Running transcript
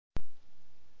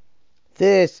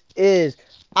This is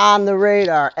On the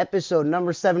Radar, episode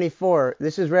number 74.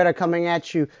 This is Radar coming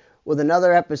at you with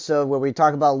another episode where we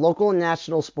talk about local and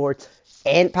national sports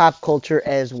and pop culture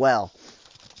as well.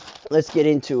 Let's get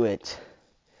into it.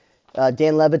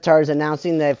 Dan Le Batard is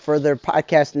announcing that for their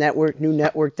podcast network, new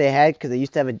network they had, because they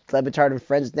used to have a Le Batard and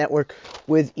Friends network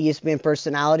with ESPN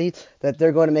personalities, that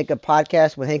they're going to make a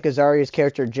podcast with Hank Azaria's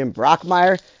character Jim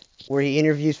Brockmeyer, where he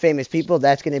interviews famous people.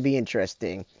 That's going to be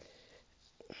interesting.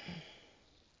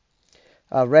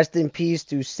 Rest in peace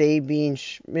to Sabine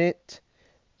Schmidt,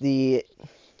 the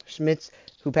Schmitz,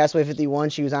 who passed away at 51.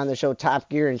 She was on the show Top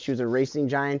Gear, and she was a racing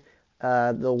giant.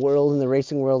 The world and the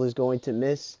racing world is going to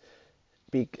miss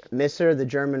her, the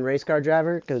German race car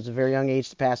driver, because it's a very young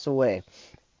age to pass away.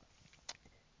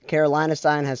 Carolina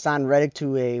has signed Reddick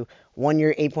to a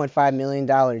one-year, $8.5 million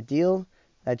deal.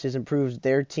 That just improves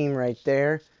their team right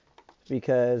there,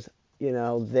 because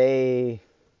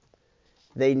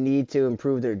they need to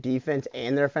improve their defense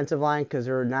and their offensive line because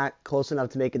they're not close enough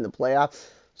to making the playoffs.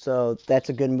 So that's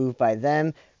a good move by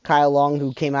them. Kyle Long,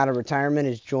 who came out of retirement,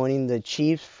 is joining the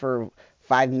Chiefs for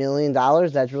 $5 million.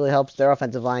 That really helps their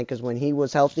offensive line because when he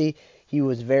was healthy, he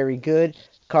was very good.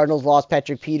 Cardinals lost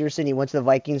Patrick Peterson. He went to the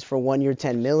Vikings for 1 year,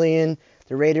 $10 million.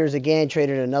 The Raiders, again,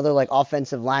 traded another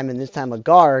offensive lineman, this time a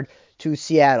guard, to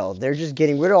Seattle. They're just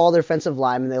getting rid of all their offensive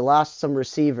linemen. They lost some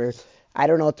receivers. I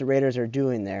don't know what the Raiders are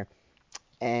doing there.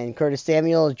 And Curtis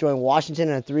Samuel has joined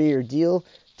Washington on a 3-year deal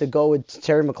to go with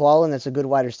Terry McLaurin. That's a good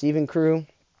wide receiving crew.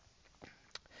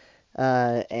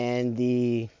 And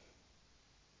the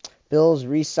Bills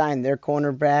re-signed their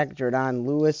cornerback, Jordan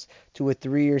Lewis, to a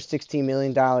 3-year, $16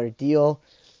 million deal.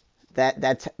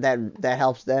 That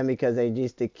helps them because they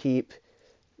need to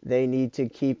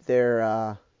keep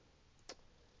their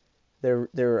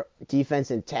defense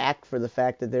intact for the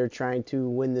fact that they're trying to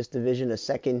win this division a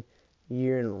second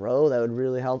year in a row. That would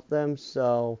really help them.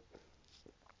 So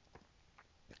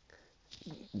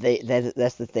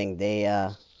that's the thing. They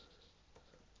have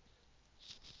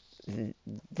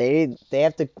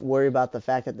to worry about the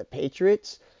fact that the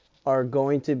Patriots are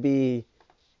going to be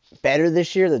better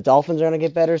this year. The Dolphins are going to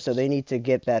get better, so they need to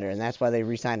get better, and that's why they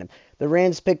re-signed him. The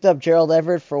Rams picked up Gerald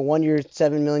Everett for a 1 year,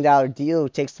 $7 million deal.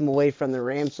 It takes them away from the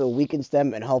Rams, so it weakens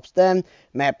them and helps them.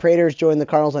 Matt Prater has joined the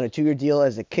Cardinals on a 2-year deal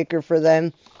as a kicker for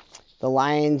them. The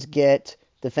Lions get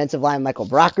defensive line Michael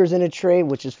Brockers in a trade,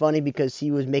 which is funny because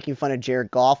he was making fun of Jared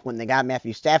Goff when they got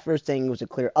Matthew Stafford, saying it was a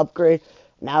clear upgrade.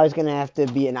 Now he's going to have to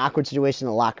be an awkward situation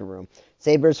in the locker room.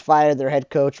 Sabres fired their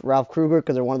head coach, Ralph Kruger,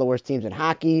 because they're one of the worst teams in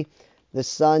hockey.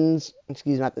 The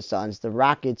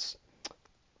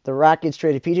Rockets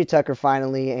traded P.J. Tucker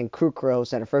finally, and Kukro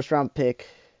sent a first-round pick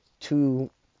to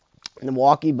the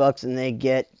Milwaukee Bucks, and they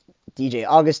get DJ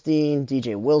Augustine,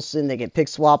 DJ Wilson. They get pick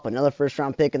swap, another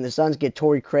first-round pick, and the Suns get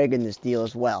Torrey Craig in this deal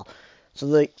as well. So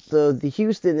the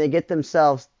Houston, they get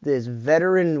themselves this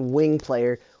veteran wing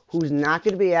player who's not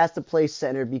going to be asked to play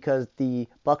center because the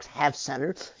Bucks have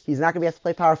center. He's not going to be asked to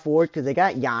play power forward because they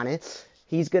got Giannis.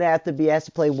 He's going to have to be asked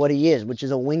to play what he is, which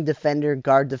is a wing defender,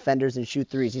 guard defenders, and shoot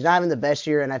threes. He's not having the best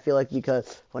year, and I feel like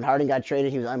because when Harden got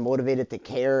traded, he was unmotivated to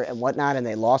care and whatnot, and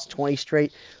they lost 20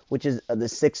 straight, which is the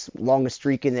 6th longest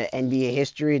streak in the NBA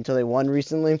history until they won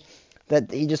recently, that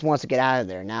he just wants to get out of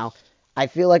there. Now, I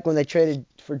feel like when they traded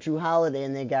for Jrue Holiday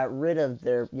and they got rid of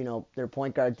their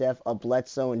point guard depth of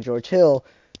Bledsoe and George Hill,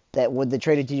 that when they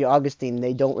traded DJ Augustine,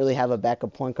 they don't really have a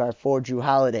backup point guard for Jrue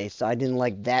Holiday, so I didn't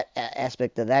like that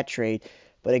aspect of that trade.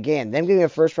 But again, them giving up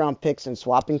first-round picks and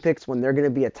swapping picks when they're going to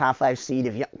be a top 5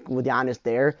 seed with Giannis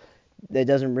there, that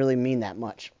doesn't really mean that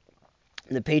much.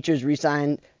 The Patriots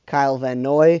re-signed Kyle Van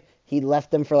Noy. He left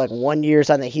them for 1 year,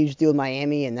 signed a huge deal with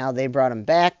Miami, and now they brought him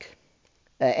back.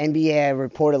 NBA, I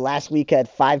reported last week, had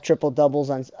 5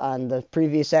 triple-doubles on the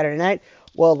previous Saturday night.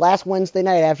 Well, last Wednesday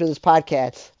night after this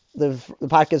podcast, the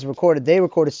podcast recorded, they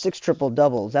recorded 6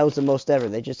 triple-doubles. That was the most ever.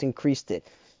 They just increased it.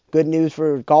 Good news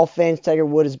for golf fans, Tiger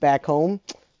Woods is back home.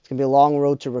 It's going to be a long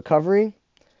road to recovery.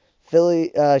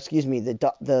 The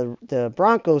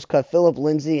Broncos cut Phillip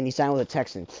Lindsay and he signed with the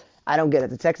Texans. I don't get it.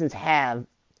 The Texans have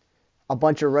a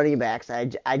bunch of running backs.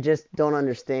 I just don't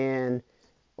understand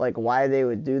why they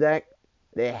would do that.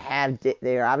 They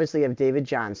obviously have David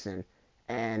Johnson,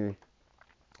 and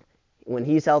when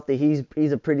he's healthy,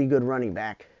 he's a pretty good running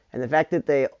back. And the fact that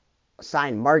they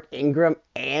signed Mark Ingram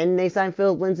and they signed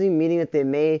Phillip Lindsay, meaning that they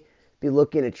may be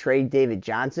looking to trade David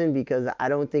Johnson, because I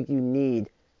don't think you need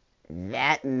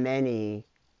that many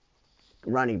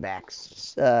running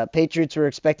backs. Patriots were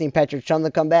expecting Patrick Chung to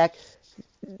come back.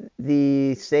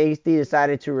 The safety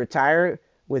decided to retire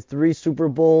with 3 Super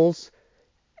Bowls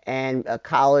and a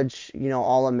college,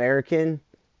 All-American.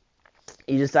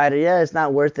 he decided, yeah, it's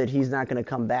not worth it. He's not going to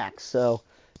come back. So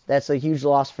that's a huge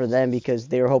loss for them because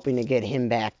they were hoping to get him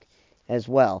back as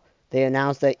well. They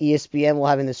announced that ESPN will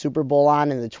have the Super Bowl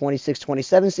on in the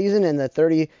 26-27 season and the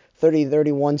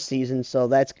 30-31 season. So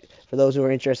that's for those who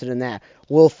are interested in that.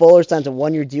 Will Fuller signs a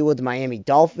one-year deal with the Miami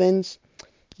Dolphins.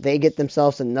 They get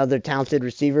themselves another talented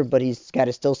receiver, but he's got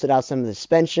to still sit out some of the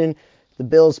suspension. The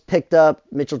Bills picked up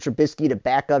Mitchell Trubisky to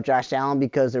back up Josh Allen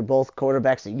because they're both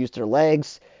quarterbacks that use their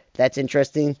legs. That's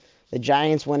interesting. The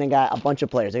Giants went and got a bunch of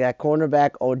players. They got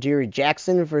cornerback O'Deary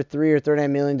Jackson for a $3 or $39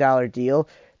 million deal.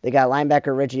 They got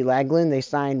linebacker Reggie Lagland. They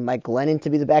signed Mike Glennon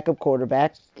to be the backup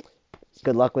quarterback.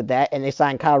 Good luck with that. And they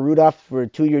signed Kyle Rudolph for a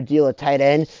 2-year deal at tight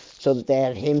end so that they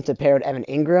have him to pair with Evan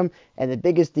Ingram. And the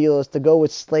biggest deal is to go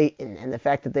with Slayton and the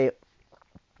fact that they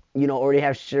already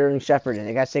have Sterling Shepard and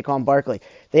they got Saquon Barkley.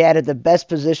 They added the best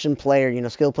position player,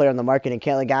 skilled player on the market in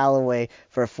Kelly Galloway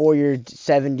for a 4-year,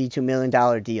 $72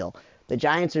 million deal. The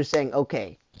Giants are saying,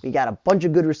 okay, we got a bunch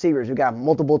of good receivers. We got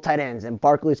multiple tight ends, and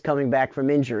Barkley's coming back from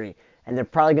injury. And they're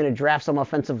probably going to draft some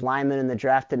offensive linemen in the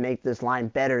draft to make this line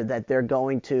better that they're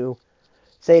going to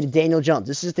say to Daniel Jones,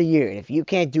 this is the year. And if you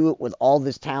can't do it with all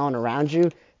this talent around you,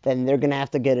 then they're going to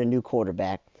have to get a new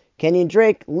quarterback. Kenyon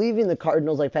Drake, leaving the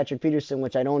Cardinals like Patrick Peterson,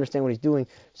 which I don't understand what he's doing,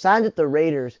 signed with the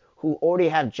Raiders, who already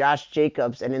have Josh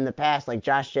Jacobs. And in the past, like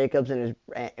Josh Jacobs and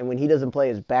when he doesn't play,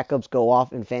 his backups go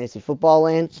off in fantasy football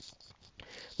land.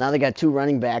 Now they got 2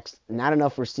 running backs, not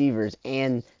enough receivers,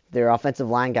 and their offensive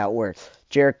line got worse.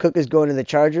 Jared Cook is going to the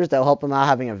Chargers. That'll help him out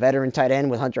having a veteran tight end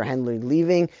with Hunter Henry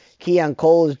leaving. Keon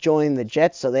Cole is joining the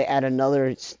Jets, so they add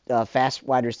another fast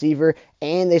wide receiver.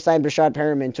 And they signed Brashad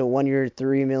Perriman to a 1-year,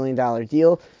 $3 million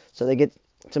deal. So they get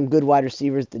some good wide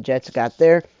receivers the Jets got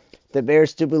there. The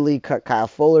Bears stupidly cut Kyle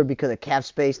Fuller because of cap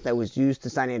space that was used to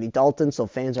sign Andy Dalton, so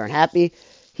fans aren't happy.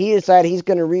 He decided he's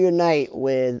going to reunite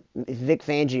with Vic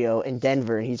Fangio in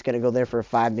Denver, and he's going to go there for a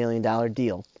 $5 million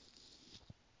deal.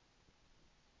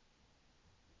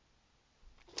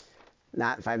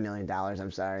 Not $5 million,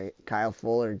 I'm sorry. Kyle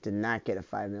Fuller did not get a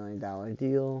 $5 million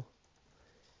deal.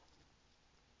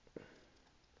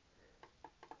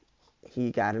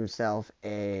 He got himself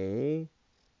a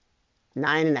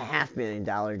 $9.5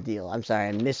 million deal. I'm sorry,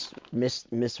 I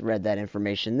misread that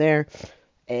information there.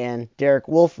 And Derek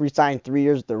Wolfe re-signed 3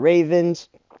 years with the Ravens.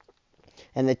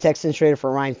 And the Texans traded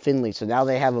for Ryan Finley. So now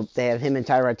they have him and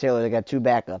Tyrod Taylor. They got 2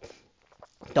 backups.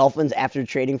 Dolphins, after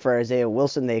trading for Isaiah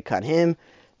Wilson, they cut him.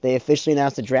 They officially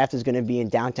announced the draft is going to be in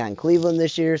downtown Cleveland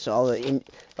this year. So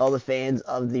all the fans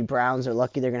of the Browns are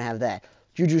lucky they're going to have that.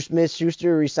 Juju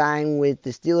Smith-Schuster re-signed with the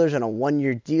Steelers on a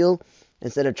 1-year deal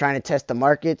instead of trying to test the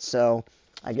market. So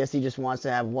I guess he just wants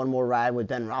to have one more ride with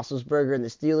Ben Roethlisberger and the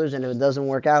Steelers, and if it doesn't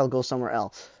work out, he'll go somewhere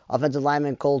else. Offensive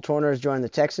lineman Cole Turner has joined the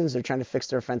Texans. They're trying to fix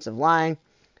their offensive line.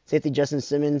 Safety Justin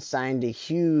Simmons signed a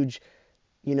huge,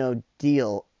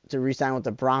 deal to re-sign with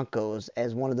the Broncos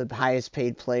as one of the highest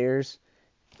paid players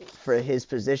for his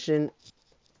position,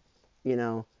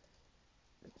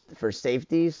 for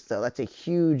safeties. So that's a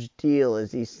huge deal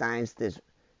as he signs this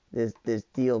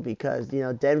deal because,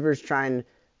 Denver's trying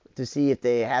to see if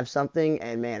they have something.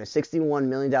 And, man, a $61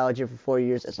 million deal for 4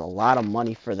 years is a lot of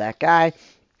money for that guy.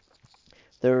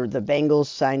 The Bengals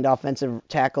signed offensive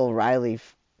tackle O'Reilly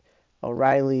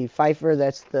Pfeiffer.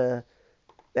 That's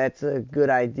a good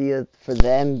idea for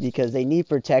them because they need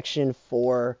protection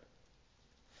for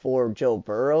Joe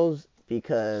Burrows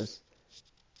because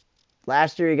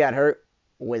last year he got hurt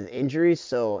with injuries.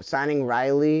 So signing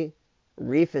Riley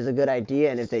Reef is a good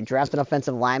idea, and if they draft an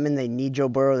offensive lineman, they need Joe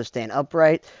Burrow to stand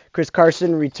upright. Chris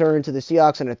Carson returned to the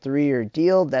Seahawks on a 3-year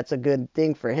deal. That's a good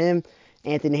thing for him.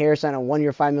 Anthony Harris on a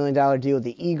 1-year, $5 million deal with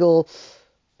the Eagles.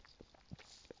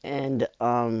 And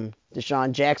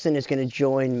Deshaun Jackson is going to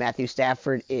join Matthew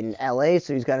Stafford in L.A.,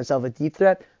 so he's got himself a deep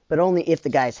threat, but only if the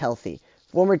guy's healthy.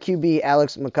 Former QB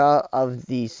Alex McCaw of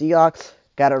the Seahawks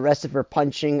got arrested for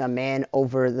punching a man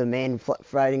over the man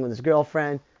fighting with his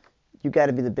girlfriend. You got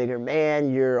to be the bigger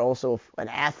man. You're also an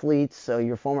athlete, so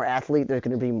you're a former athlete. There's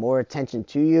going to be more attention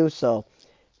to you, so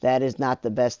that is not the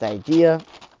best idea.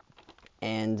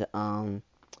 And Anthony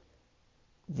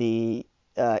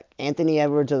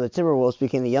Edwards of the Timberwolves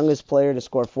became the youngest player to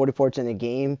score 40 points in a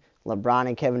game. LeBron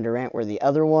and Kevin Durant were the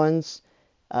other ones.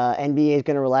 NBA is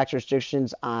going to relax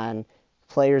restrictions on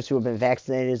players who have been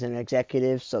vaccinated as an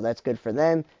executive, so that's good for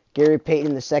them. Gary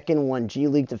Payton II won G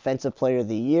League Defensive Player of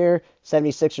the Year.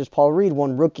 76ers Paul Reed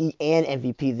won Rookie and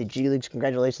MVP of the G Leagues.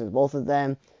 Congratulations, both of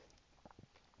them.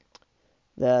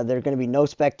 There are going to be no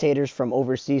spectators from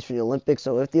overseas for the Olympics,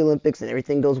 so if the Olympics and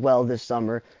everything goes well this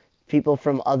summer, people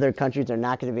from other countries are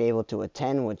not going to be able to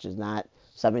attend, which is not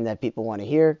something that people want to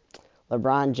hear.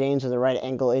 LeBron James with a right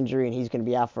ankle injury, and he's going to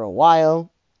be out for a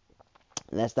while.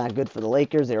 And that's not good for the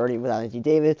Lakers. They're already without Anthony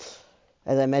Davis.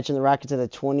 As I mentioned, the Rockets have a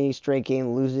 20 straight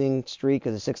game losing streak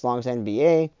of the sixth longest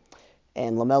NBA.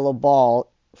 And LaMelo Ball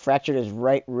fractured his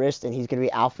right wrist, and he's going to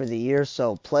be out for the year.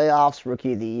 So playoffs,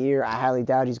 rookie of the year, I highly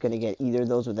doubt he's going to get either of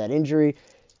those with that injury.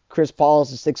 Chris Paul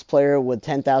is the sixth player with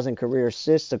 10,000 career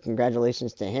assists, so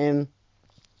congratulations to him.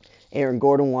 Aaron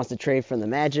Gordon wants to trade from the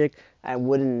Magic. I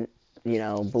wouldn't,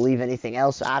 believe anything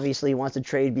else. Obviously, he wants to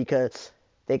trade because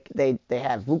they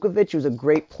have Vukovic, who's a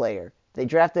great player. They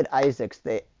drafted Isaacs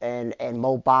and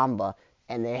Mo Bamba,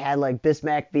 and they had like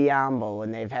Bismack Biyombo,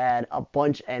 and they've had a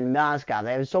bunch, and Moscow.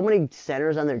 They have so many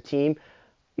centers on their team.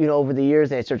 Over the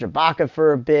years, they had Serge Ibaka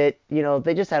for a bit.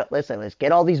 They just had, let's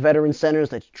get all these veteran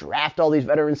centers. Let's draft all these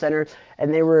veteran centers.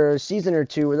 And they were a season or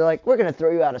two where they're like, we're going to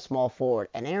throw you out a small forward.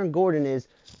 And Aaron Gordon is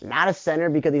not a center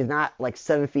because he's not like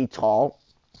 7 feet tall.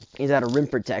 He's not a rim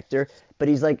protector, but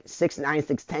he's like 6'9",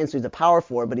 6'10", so he's a power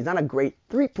forward, but he's not a great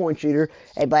three-point shooter.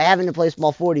 And by having to play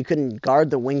small forward, he couldn't guard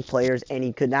the wing players, and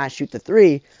he could not shoot the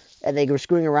three, and they were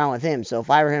screwing around with him. So if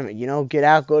I were him, get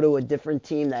out, go to a different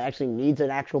team that actually needs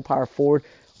an actual power forward,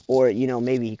 or,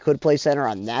 maybe he could play center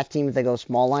on that team if they go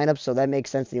small lineup, so that makes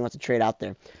sense that he wants to trade out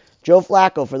there. Joe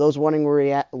Flacco, for those wondering where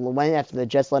he went after the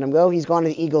Jets let him go, he's gone to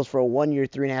the Eagles for a 1-year,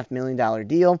 $3.5 million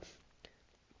deal.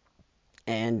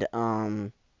 And,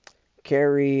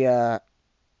 Kerry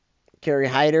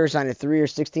Hyder signed a 3-year,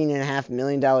 $16.5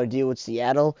 million deal with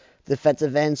Seattle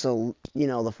defensive end, so, the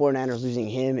 49ers losing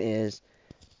him is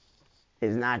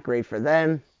not great for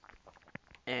them.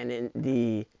 And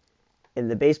in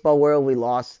the baseball world, we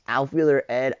lost outfielder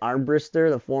Ed Armbrister,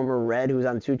 the former Red, who was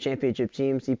on 2 championship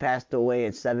teams. He passed away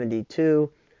at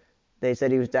 72. They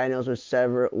said he was diagnosed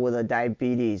with a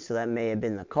diabetes, so that may have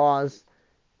been the cause.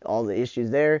 All the issues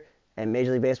there. And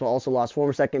Major League Baseball also lost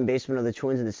former second baseman of the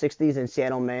Twins in the 60s and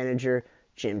Seattle manager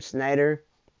Jim Snyder.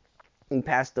 He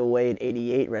passed away at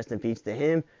 88. Rest in peace to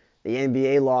him. The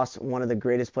NBA lost one of the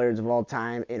greatest players of all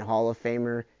time in Hall of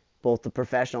Famer, both the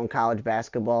professional and college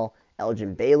basketball,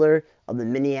 Elgin Baylor of the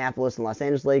Minneapolis and Los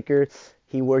Angeles Lakers.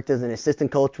 He worked as an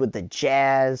assistant coach with the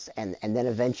Jazz and then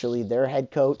eventually their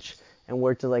head coach, and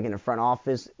worked like in the front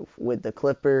office with the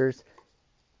Clippers.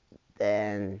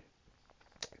 And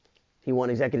he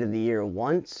won Executive of the Year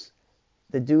once.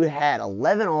 The dude had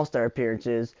 11 All-Star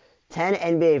appearances, 10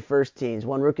 NBA first teams,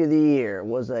 won Rookie of the Year,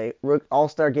 was a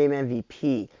All-Star Game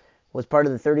MVP, was part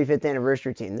of the 35th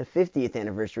anniversary team, the 50th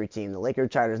anniversary team. The Lakers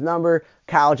retired his number,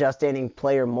 college outstanding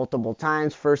player multiple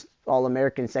times, first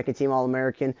All-American, second team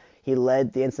All-American. He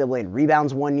led the NCAA in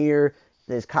rebounds 1 year.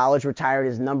 His college retired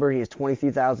his number. He has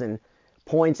 23,000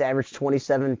 points, averaged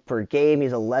 27 per game.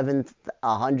 He's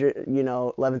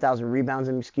 11,000 rebounds,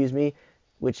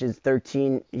 which is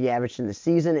 13 he averaged in the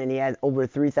season, and he had over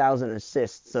 3,000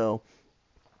 assists. So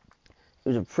he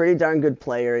was a pretty darn good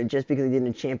player, and just because he did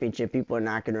a championship, people are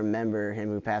not going to remember him,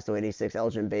 who passed away at 86,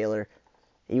 Elgin Baylor.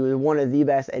 He was one of the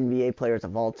best NBA players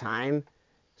of all time,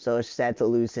 so it's sad to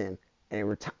lose him.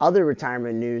 And other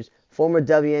retirement news, former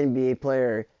WNBA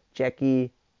player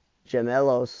Jackie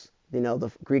Gemelos,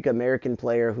 the Greek-American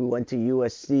player who went to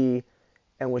USC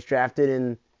and was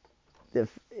drafted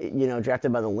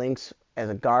drafted by the Lynx as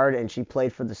a guard, and she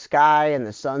played for the Sky and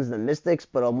the Suns and the Mystics,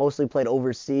 but mostly played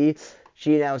overseas.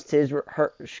 She announced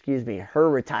her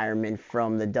retirement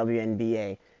from the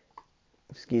WNBA.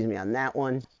 On that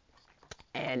one.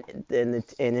 And in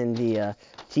the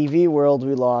TV world,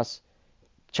 we lost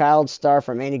child star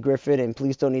from Andy Griffith and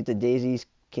Please Don't Eat the Daisies,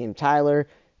 Kim Tyler,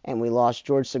 and we lost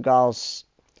George Segal's,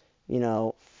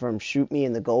 from Shoot Me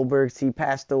and the Goldbergs. He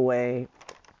passed away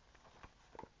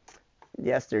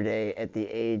yesterday at the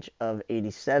age of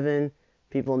 87.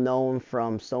 People know him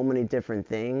from so many different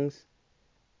things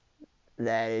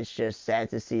that it's just sad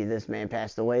to see this man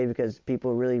passed away, because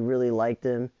people really, really liked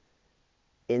him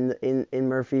in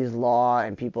Murphy's Law,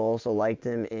 and people also liked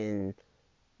him in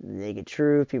Naked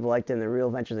Truth. People liked him in The Real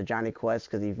Adventures of Johnny Quest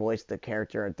because he voiced the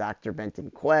character of Dr.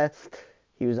 Benton Quest.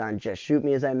 He was on Just Shoot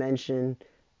Me, as I mentioned,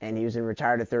 and he was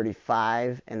retired at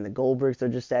 35. And the Goldbergs are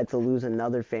just sad to lose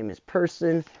another famous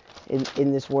person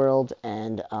in this world.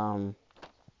 And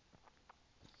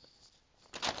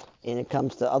it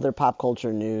comes to other pop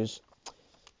culture news,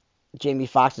 Jamie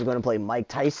Foxx is going to play Mike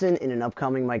Tyson in an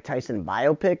upcoming Mike Tyson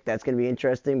biopic. That's going to be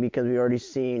interesting because we've already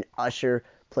seen Usher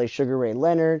play Sugar Ray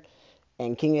Leonard.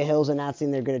 And King of Hill's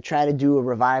announcing they're going to try to do a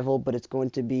revival, but it's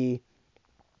going to be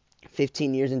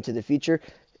 15 years into the future.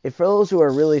 If for those who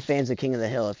are really fans of King of the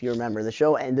Hill, if you remember, the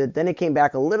show ended, then it came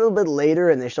back a little bit later,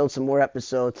 and they showed some more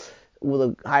episodes with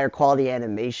a higher quality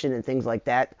animation and things like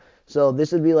that. So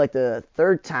this would be like the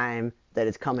third time that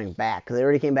it's coming back. 'Cause they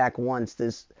already came back once.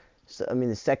 The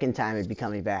second time it'd be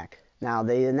coming back. Now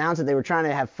they announced that they were trying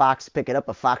to have Fox pick it up,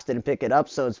 but Fox didn't pick it up,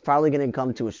 so it's probably going to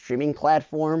come to a streaming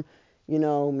platform.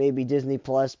 Maybe Disney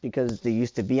Plus because they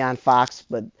used to be on Fox,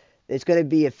 but it's going to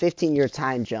be a 15-year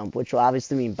time jump, which will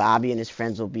obviously mean Bobby and his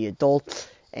friends will be adults,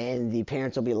 and the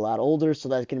parents will be a lot older, so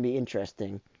that's going to be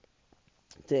interesting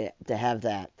to have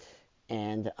that.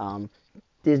 And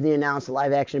Disney announced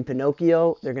live action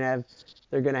Pinocchio. They're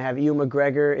gonna have Ewan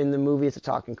McGregor in the movie as a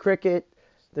talking cricket.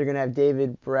 They're gonna have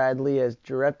David Bradley as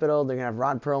Geppetto. They're gonna have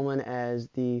Ron Perlman as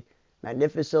the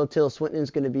Magnifico. Tilda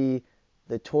Swinton's gonna be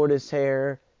the tortoise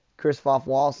hare. Christoph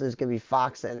Waltz is gonna be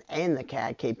Fox and the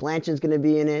cat. Kate Blanchett's gonna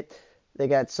be in it. They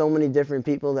got so many different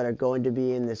people that are going to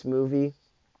be in this movie,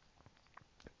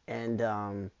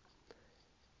 and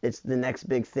it's the next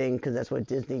big thing because that's what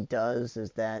Disney does,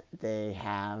 is that they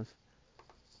have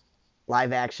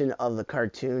live action of the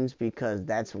cartoons because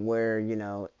that's where,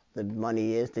 the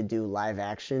money is to do live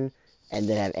action, and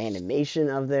they have animation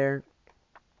of there.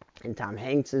 And Tom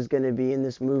Hanks is going to be in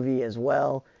this movie as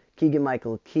well.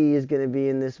 Keegan-Michael Key is going to be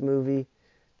in this movie.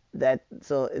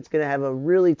 So it's going to have a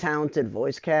really talented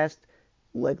voice cast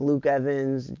like Luke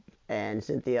Evans and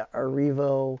Cynthia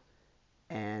Erivo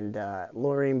and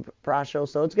Lauren Brasho.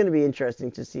 So it's going to be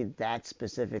interesting to see that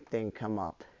specific thing come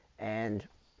up. And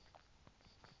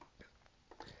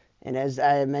as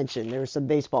I mentioned, there was some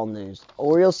baseball news.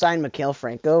 Orioles signed Maikel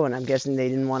Franco, and I'm guessing they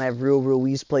didn't want to have Real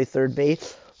Ruiz play third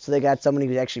base, so they got somebody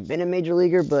who's actually been a major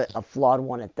leaguer, but a flawed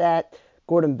one at that.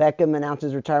 Gordon Beckham announced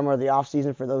his retirement of the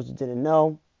offseason, for those who didn't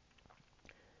know.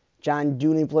 John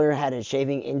Doolittle had a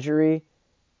shaving injury,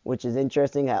 which is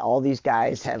interesting. All these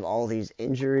guys have all these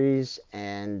injuries,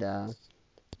 and,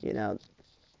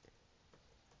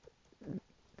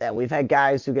 that we've had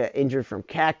guys who get injured from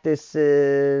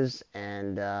cactuses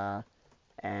and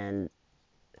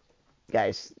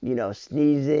guys,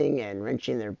 sneezing and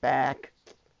wrenching their back.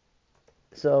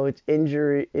 So it's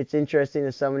interesting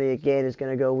that somebody again is going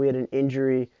to go, we had an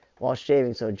injury while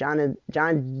shaving. So John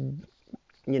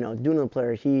Doolittle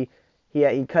player, he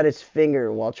cut his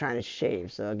finger while trying to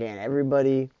shave. So again,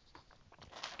 everybody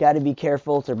got to be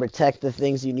careful to protect the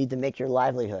things you need to make your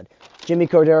livelihood. Jimmy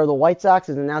Cordero of the White Sox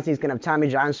has announced he's going to have Tommy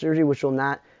John surgery, which will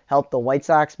not help the White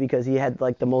Sox because he had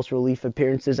like the most relief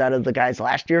appearances out of the guys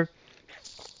last year.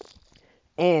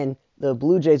 And the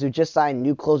Blue Jays, who just signed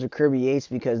new closer Kirby Yates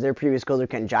because their previous closer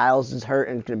Ken Giles is hurt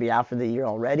and is going to be out for the year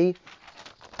already,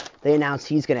 they announced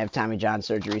he's going to have Tommy John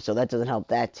surgery, so that doesn't help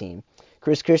that team.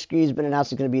 Chris Christie has been announced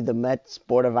he's going to be the Mets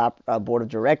board of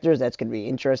directors. That's going to be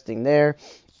interesting there.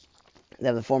 They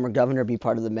have the former governor be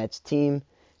part of the Mets team.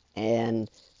 And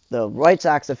the White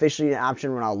Sox officially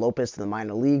optioned Ronald Lopez to the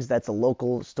minor leagues. That's a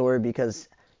local story because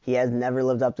he has never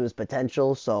lived up to his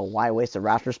potential, so why waste a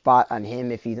roster spot on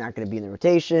him if he's not going to be in the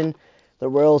rotation? The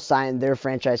Royals signed their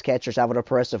franchise catcher Salvador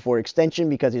Perez for extension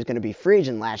because he's going to be free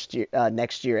agent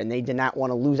next year, and they did not want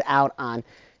to lose out on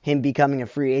him becoming a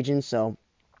free agent, so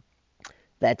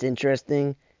that's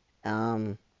interesting.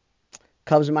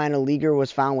 Cubs minor leaguer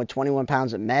was found with 21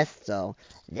 pounds of meth, so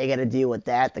they got to deal with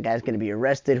that. The guy's going to be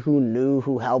arrested. Who knew?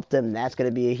 Who helped him? That's going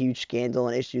to be a huge scandal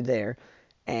and issue there.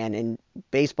 And in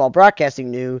baseball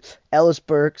broadcasting news, Ellis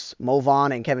Burks, Mo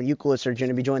Vaughn, and Kevin Youkilis are going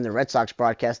to be joining the Red Sox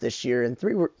broadcast this year, and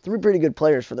three pretty good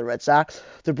players for the Red Sox.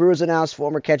 The Brewers announced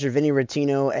former catcher Vinny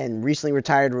Rottino and recently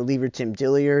retired reliever Tim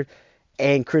Dilliard,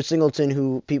 and Chris Singleton,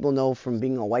 who people know from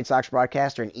being a White Sox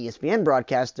broadcaster and ESPN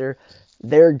broadcaster.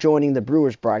 They're joining the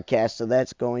Brewers broadcast, so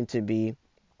that's going to be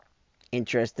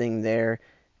interesting there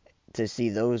to see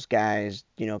those guys,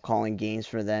 calling games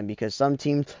for them, because some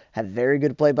teams have very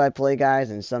good play-by-play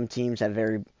guys and some teams have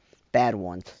very bad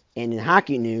ones. And in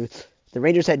hockey news, the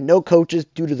Rangers had no coaches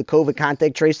due to the COVID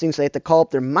contact tracing, so they had to call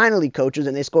up their minor league coaches,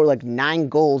 and they scored like 9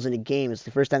 goals in a game. It's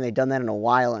the first time they've done that in a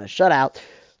while in a shutout.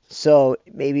 So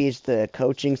maybe it's the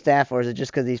coaching staff, or is it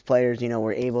just because these players,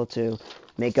 were able to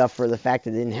make up for the fact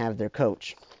that they didn't have their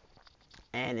coach?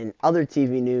 And in other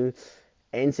TV news,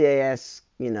 NCIS,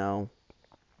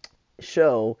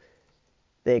 show,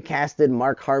 they casted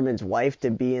Mark Harmon's wife to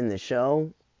be in the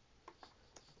show.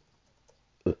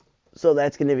 So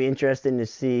that's going to be interesting to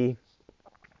see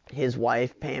his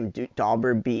wife, Pam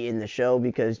Dauber, be in the show,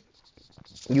 because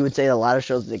you would say a lot of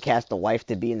shows they cast the wife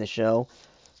to be in the show.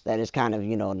 That is kind of,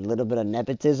 a little bit of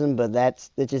nepotism, but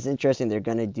it's just interesting they're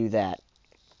going to do that.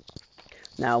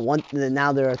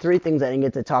 Now there are 3 things I didn't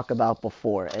get to talk about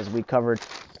before, as we covered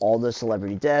all the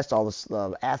celebrity deaths, all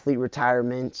the athlete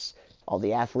retirements, all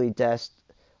the athlete deaths,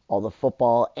 all the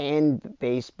football and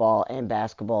baseball and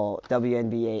basketball,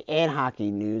 WNBA and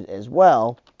hockey news as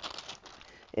well,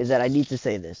 is that I need to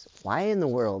say this. Why in the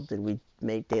world did we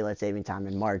make daylight saving time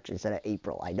in March instead of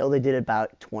April. I know they did it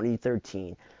about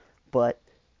 2013, but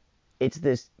it's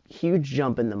this huge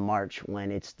jump in the March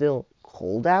when it's still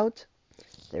cold out.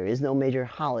 There is no major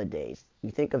holidays.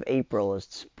 You think of April as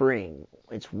spring.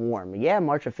 It's warm. Yeah,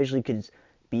 March officially could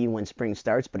be when spring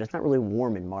starts, but it's not really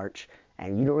warm in March,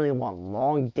 and you don't really want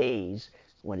long days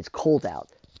when it's cold out.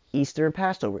 Easter and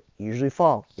Passover usually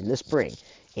fall in the spring.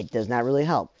 It does not really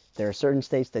help. There are certain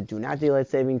states that do not daylight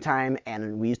saving time,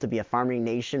 and we used to be a farming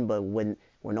nation, but when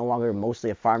we're no longer mostly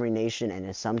a farming nation, and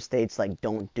in some states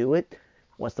don't do it,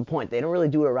 what's the point? They don't really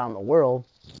do it around the world.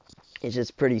 It's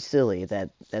just pretty silly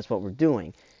that that's what we're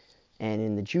doing. And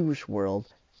in the Jewish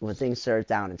world, when things start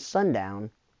down at sundown,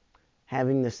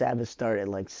 having the Sabbath start at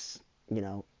you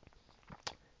know,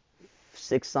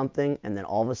 6 something, and then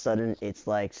all of a sudden it's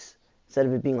instead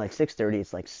of it being 6:30,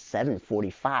 it's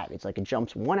 7:45. It's it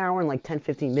jumps 1 hour and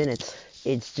 10-15 minutes.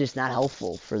 It's just not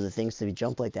helpful for the things to be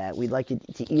jumped like that. We'd like it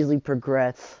to easily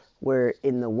progress where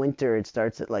in the winter it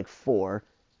starts at 4,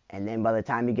 and then by the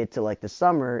time you get to the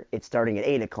summer, it's starting at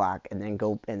 8 o'clock, and then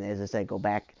and as I said, go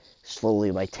back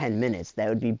slowly by 10 minutes. That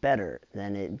would be better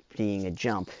than it being a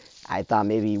jump. I thought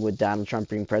maybe with Donald Trump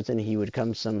being president, he would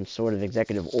come some sort of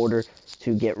executive order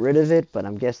to get rid of it, but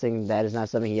I'm guessing that is not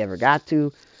something he ever got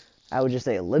to. I would just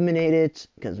say eliminate it,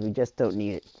 because we just don't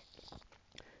need it.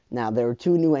 Now, there were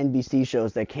 2 new NBC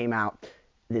shows that came out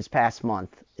in the past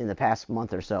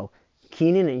month or so.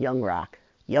 Kenan and Young Rock.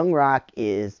 Young Rock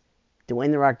is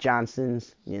Dwayne The Rock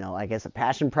Johnson's, I guess a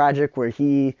passion project where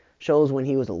he shows when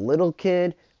he was a little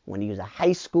kid, when he was a high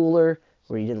schooler,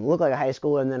 where he didn't look like a high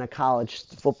schooler, and then a college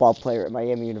football player at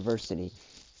Miami University.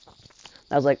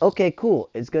 I was like, okay, cool.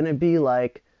 It's going to be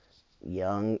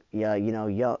young,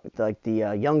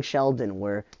 young Sheldon,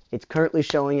 where it's currently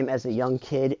showing him as a young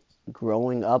kid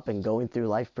growing up and going through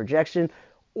life projection,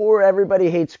 or Everybody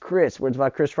Hates Chris, where it's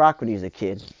about Chris Rock when he was a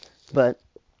kid. But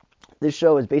this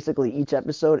show is basically, each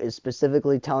episode is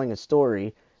specifically telling a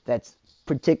story that's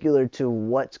particular to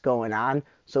what's going on.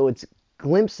 So it's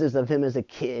glimpses of him as a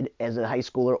kid, as a high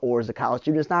schooler, or as a college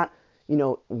student. It's not,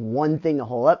 one thing the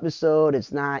whole episode.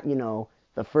 It's not,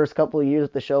 the first couple of years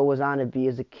that the show was on, it'd be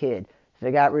as a kid. If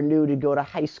it got renewed, it'd go to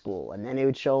high school, and then it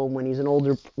would show him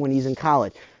when he's in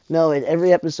college. No,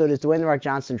 every episode is Dwayne The Rock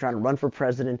Johnson trying to run for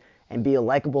president and be a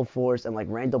likable force, and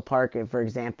Randall Park, for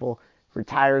example,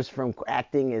 retires from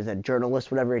acting as a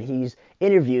journalist, whatever, and he's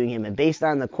interviewing him, and based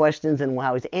on the questions and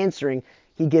how he's answering,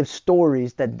 he gives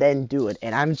stories that then do it.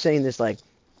 And I'm saying this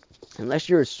unless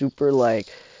you're a super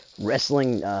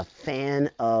wrestling fan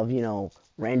of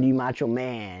Randy Macho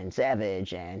Man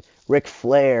Savage and Ric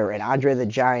Flair and Andre the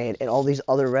Giant and all these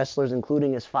other wrestlers,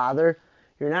 including his father,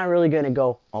 you're not really going to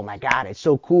go, oh my God, it's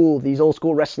so cool, these old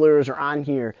school wrestlers are on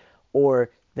here,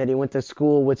 or that he went to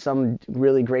school with some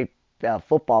really great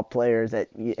football players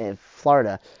in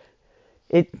Florida.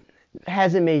 It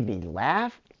hasn't made me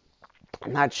laugh.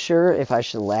 I'm not sure if I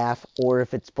should laugh or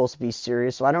if it's supposed to be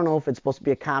serious. So I don't know if it's supposed to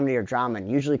be a comedy or drama.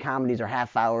 And usually comedies are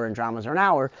half hour and dramas are an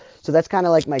hour. So that's kind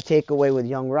of my takeaway with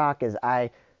Young Rock is I'm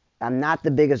not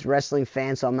the biggest wrestling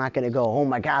fan, so I'm not going to go, oh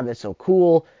my God, that's so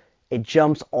cool. It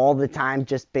jumps all the time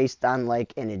just based on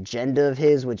an agenda of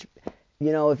his, which,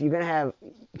 if you're going to have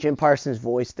Jim Parsons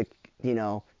voice the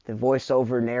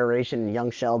voiceover narration, and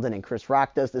Young Sheldon and Chris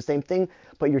Rock does the same thing,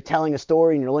 but you're telling a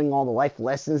story and you're learning all the life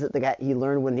lessons that he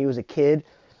learned when he was a kid,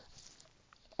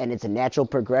 and it's a natural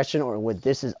progression. Or with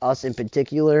This Is Us in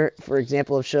particular, for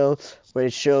example, of show where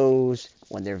it shows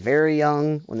when they're very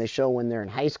young, when they show when they're in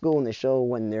high school, when they show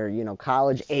when they're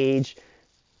college age,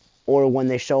 or when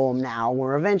they show them now,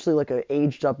 we're eventually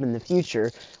aged up in the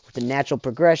future with the natural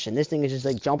progression. This thing is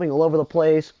just jumping all over the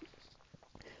place.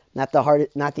 Not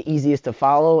the easiest to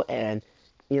follow, and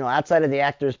outside of the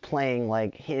actors playing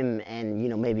him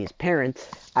and maybe his parents,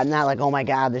 I'm not oh my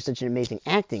God, there's such an amazing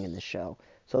acting in the show.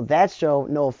 So that show,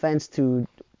 no offense to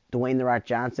Dwayne The Rock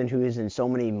Johnson, who is in so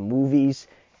many movies,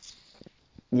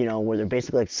 where they're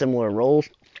basically similar roles,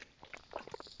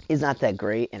 is not that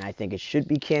great, and I think it should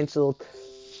be canceled.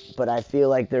 But I feel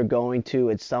like they're going to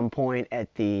at some point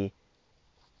at the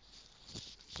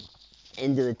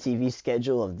into the TV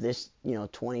schedule of this,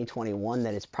 2021,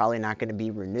 that it's probably not going to be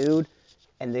renewed.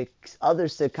 And the other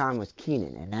sitcom was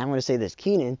Kenan. And I'm going to say this,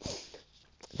 Kenan,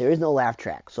 there is no laugh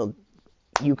track. So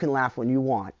you can laugh when you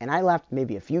want. And I laughed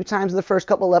maybe a few times in the first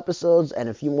couple episodes and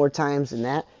a few more times in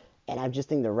that. And I just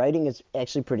think the writing is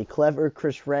actually pretty clever.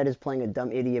 Chris Redd is playing a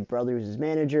dumb idiot brother who's his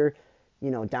manager.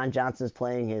 Don Johnson's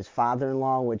playing his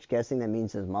father-in-law, which guessing that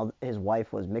means his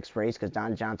wife was mixed race, because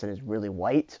Don Johnson is really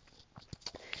white.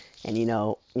 And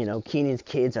Kenan's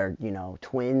kids are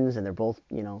twins, and they're both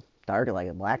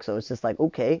darker black. So it's just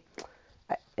okay.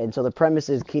 And so the premise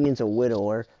is Keenan's a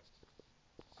widower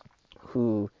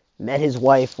who met his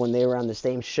wife when they were on the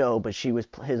same show, but she was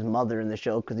his mother in the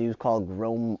show because he was called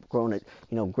grown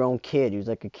kid. He was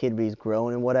like a kid, but he's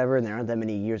grown and whatever, and they aren't that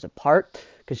many years apart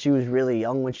because she was really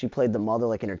young when she played the mother,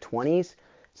 like in her 20s.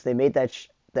 So they made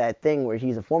that thing where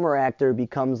he's a former actor,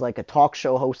 becomes like a talk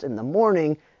show host in the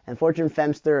morning, and Fortune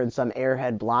Femster and some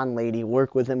airhead blonde lady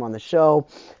work with him on the show.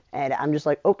 And I'm just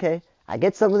like, okay, I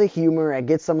get some of the humor, I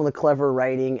get some of the clever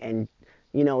writing, and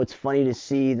it's funny to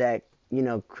see that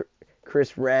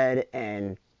Chris Redd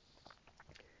and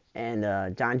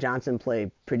Don Johnson play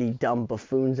pretty dumb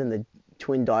buffoons, and the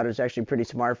twin daughter's actually pretty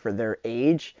smart for their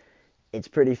age. It's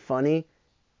pretty funny,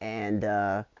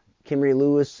 and Kimberly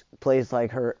Lewis plays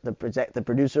like the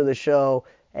producer of the show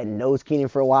and knows Keenan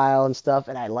for a while and stuff.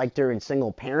 And I liked her in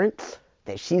Single Parent,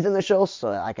 that she's in the show,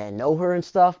 so like I know her and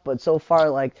stuff. But so far,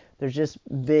 like there's just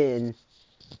been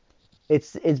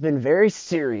it's been very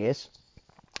serious.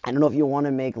 I don't know if you want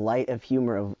to make light of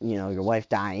humor of, your wife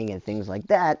dying and things like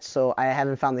that, so I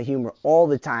haven't found the humor all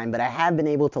the time, but I have been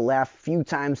able to laugh a few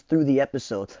times through the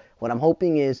episodes. What I'm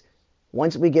hoping is,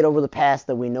 once we get over the past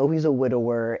that we know he's a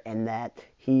widower and that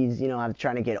he's, I'm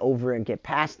trying to get over it and get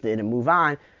past it and move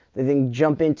on, then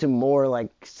jump into more like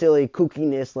silly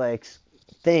kookiness like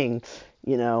thing,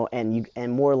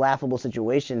 and more laughable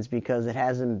situations because it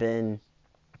hasn't been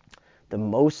the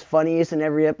most funniest in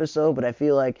every episode, but I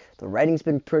feel like the writing's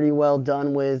been pretty well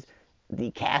done with.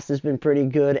 The cast has been pretty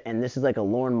good, and this is like a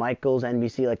Lorne Michaels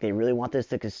NBC, like they really want this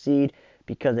to succeed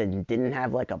because it didn't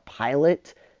have like a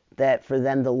pilot that for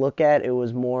them to look at. It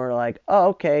was more like, oh,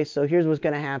 okay, so here's what's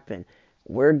going to happen.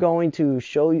 We're going to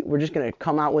show you, we're just going to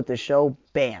come out with the show,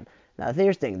 bam. Now,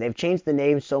 here's the thing, they've changed the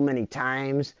name so many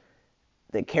times,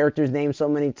 the characters' names so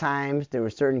many times. There were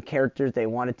certain characters they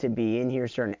wanted to be in here,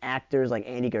 certain actors, like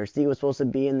Andy Garcia was supposed to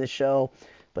be in the show,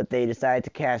 but they decided to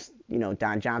cast,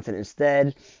 Don Johnson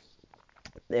instead.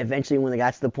 Eventually, when they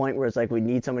got to the point where it's like, we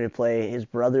need somebody to play his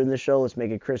brother in the show, let's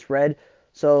make it Chris Redd.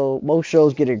 So most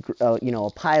shows get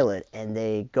a pilot, and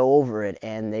they go over it,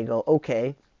 and they go,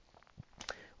 okay,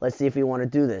 let's see if we want to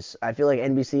do this. I feel like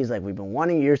NBC is like, we've been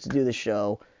wanting years to do the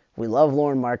show. We love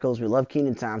Lorne Michaels, we love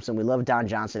Kenan Thompson, we love Don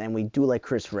Johnson, and we do like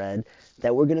Chris Redd,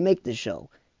 that we're going to make this show.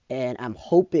 And I'm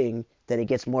hoping that it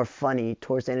gets more funny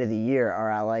towards the end of the year,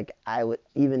 or I would,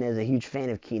 even as a huge fan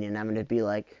of Kenan, I'm going to be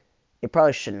like, it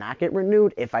probably should not get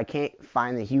renewed if I can't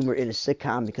find the humor in a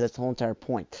sitcom, because that's the whole entire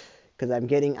point. Because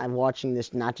I'm watching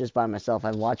this not just by myself,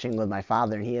 I'm watching with my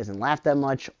father, and he hasn't laughed that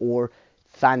much or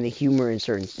find the humor in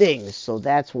certain things. So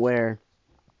that's where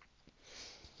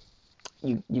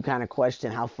you kind of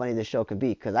question how funny the show could be.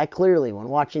 Because I clearly, when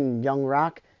watching Young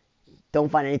Rock,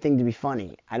 don't find anything to be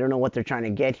funny. I don't know what they're trying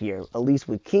to get here. At least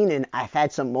with Kenan, I've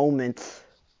had some moments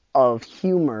of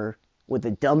humor with the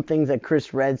dumb things that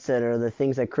Chris Redd said, or the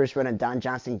things that Chris Redd and Don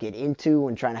Johnson get into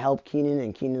when trying to help Kenan.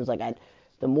 And Kenan's like,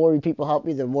 the more people help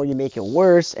me, the more you make it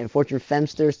worse. And Fortune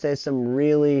Femster says some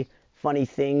really funny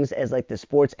things as like the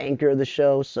sports anchor of the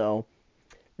show. So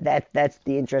that's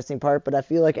the interesting part. But I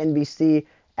feel like NBC,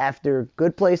 after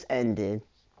Good Place ended,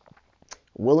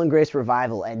 Will and Grace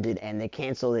Revival ended, and they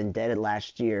canceled and dead it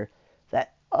last year,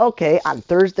 that, okay, on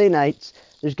Thursday nights,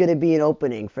 there's going to be an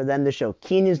opening for them to show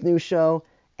Kenan's new show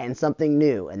and something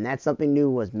new. And that something new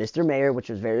was Mr. Mayor, which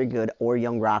was very good, or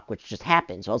Young Rock, which just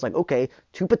happened. So I was like, okay,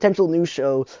 2 potential new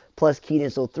shows plus Kenan,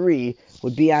 so 3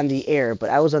 would be on the air. But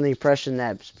I was under the impression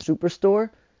that Superstore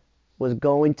was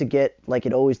going to get, like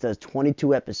it always does,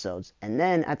 22 episodes. And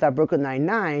then I thought Brooklyn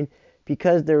Nine-Nine,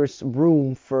 because there was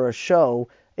room for a show,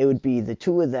 it would be the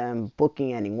 2 of them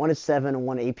booking ending, 1 at 7 and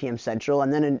 1 at 8 p.m. Central,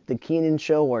 and then the Kenan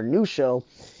show or new show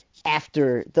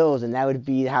after those, and that would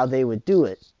be how they would do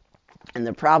it. And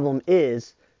the problem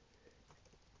is,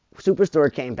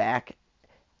 Superstore came back,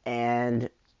 and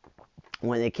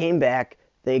when they came back,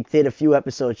 they did a few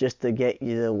episodes just to get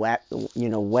you to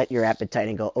whet your appetite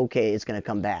and go, okay, it's going to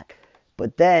come back.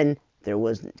 But then there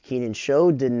was Kenan's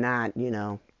show did not,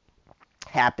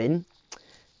 happen.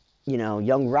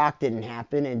 Young Rock didn't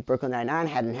happen, and Brooklyn Nine-Nine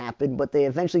hadn't happened, but they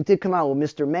eventually did come out with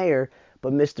Mr. Mayor,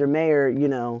 but Mr. Mayor,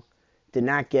 did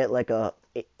not get like a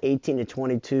 18 to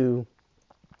 22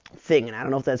 thing, and I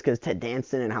don't know if that's because Ted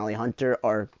Danson and Holly Hunter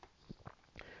are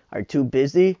too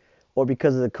busy, or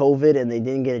because of the COVID and they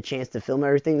didn't get a chance to film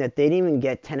everything, that they didn't even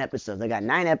get 10 episodes. They got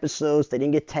 9 episodes, they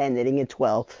didn't get 10, they didn't get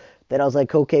 12, that I was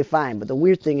like, okay, fine. But the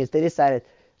weird thing is they decided,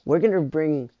 we're going to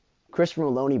bring Christopher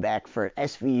Meloni back for an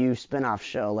SVU spinoff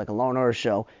show, like a Law & Order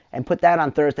show, and put that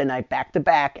on Thursday night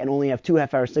back-to-back and only have 2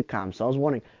 half-hour sitcoms. So I was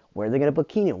wondering, where are they going to put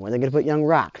Kenan? Where are they going to put Young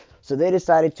Rock? So they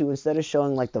decided to, instead of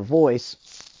showing like The Voice,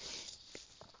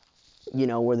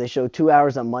 where they showed 2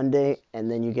 hours on Monday and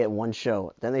then you get one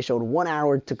show. Then they showed 1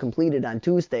 hour to complete it on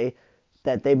Tuesday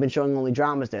that they've been showing only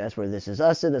dramas there. That's where This Is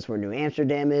Us is. That's where New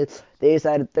Amsterdam is. They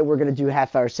decided that we're going to do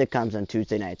half-hour sitcoms on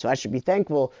Tuesday night. So I should be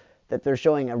thankful that they're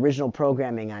showing original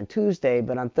programming on Tuesday,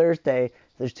 but on Thursday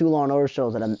there's two Law and Order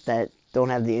shows that don't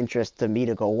have the interest to me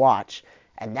to go watch,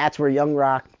 and that's where Young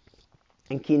Rock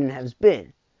and Kenan has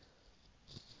been.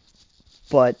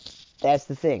 But that's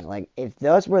the thing. Like, if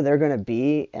that's where they're going to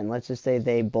be, and let's just say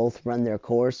they both run their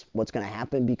course, what's going to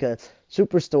happen? Because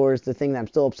Superstore is the thing that I'm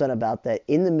still upset about, that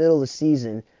in the middle of the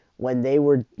season, when they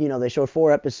were, they showed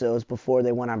 4 episodes before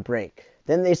they went on break.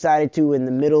 Then they decided to,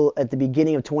 at the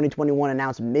beginning of 2021,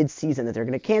 announce mid-season that they're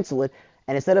going to cancel it.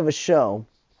 And instead of a show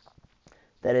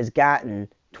that has gotten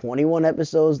 21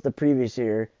 episodes the previous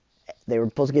year, they were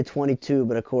supposed to get 22,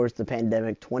 but of course the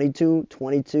pandemic, 22,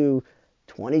 22,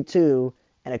 22,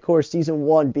 and of course season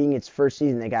 1 being its first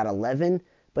season, they got 11,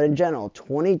 but in general,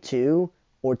 22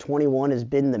 or 21 has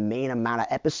been the main amount of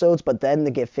episodes, but then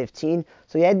they get 15.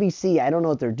 So the NBC, I don't know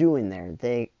what they're doing there.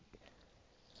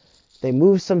 They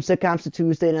moved some sitcoms to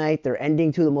Tuesday night. They're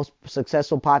ending two of the most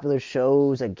successful, popular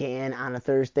shows again on a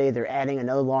Thursday. They're adding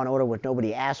another Law and Order, which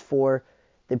nobody asked for.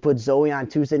 They put Zoe on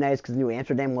Tuesday nights because New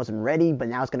Amsterdam wasn't ready, but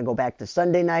now it's going to go back to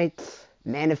Sunday night.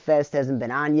 Manifest hasn't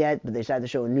been on yet, but they decided to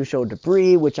show a new show,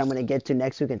 Debris, which I'm going to get to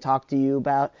next week and talk to you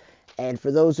about. And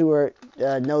for those who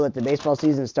know that the baseball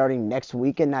season is starting next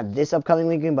weekend, not this upcoming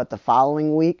weekend, but the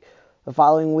following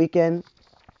weekend,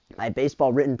 my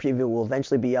baseball written preview will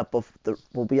eventually be up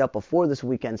before this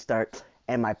weekend starts,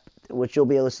 and which you'll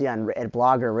be able to see on at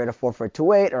Blogger, Radar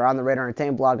 4428, or on the Radar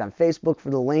Entertainment blog on Facebook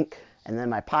for the link. And then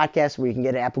my podcast, where you can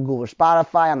get it at Apple, Google, or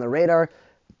Spotify on the Radar.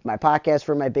 My podcast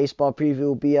for my baseball preview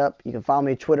will be up. You can follow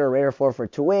me on Twitter,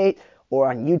 Radar4428, or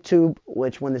on YouTube,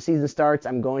 which when the season starts,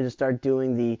 I'm going to start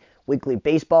doing the weekly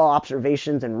baseball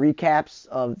observations and recaps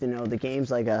of the games,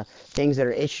 like things that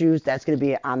are issues. That's going to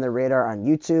be on the Radar on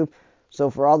YouTube. So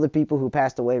for all the people who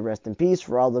passed away, rest in peace.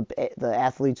 For all the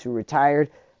athletes who retired,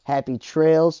 happy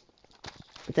trails.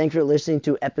 Thanks for listening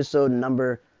to episode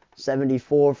number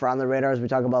 74 for On the Radar as we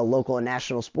talk about local and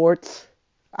national sports.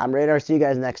 I'm Radar. See you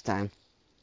guys next time.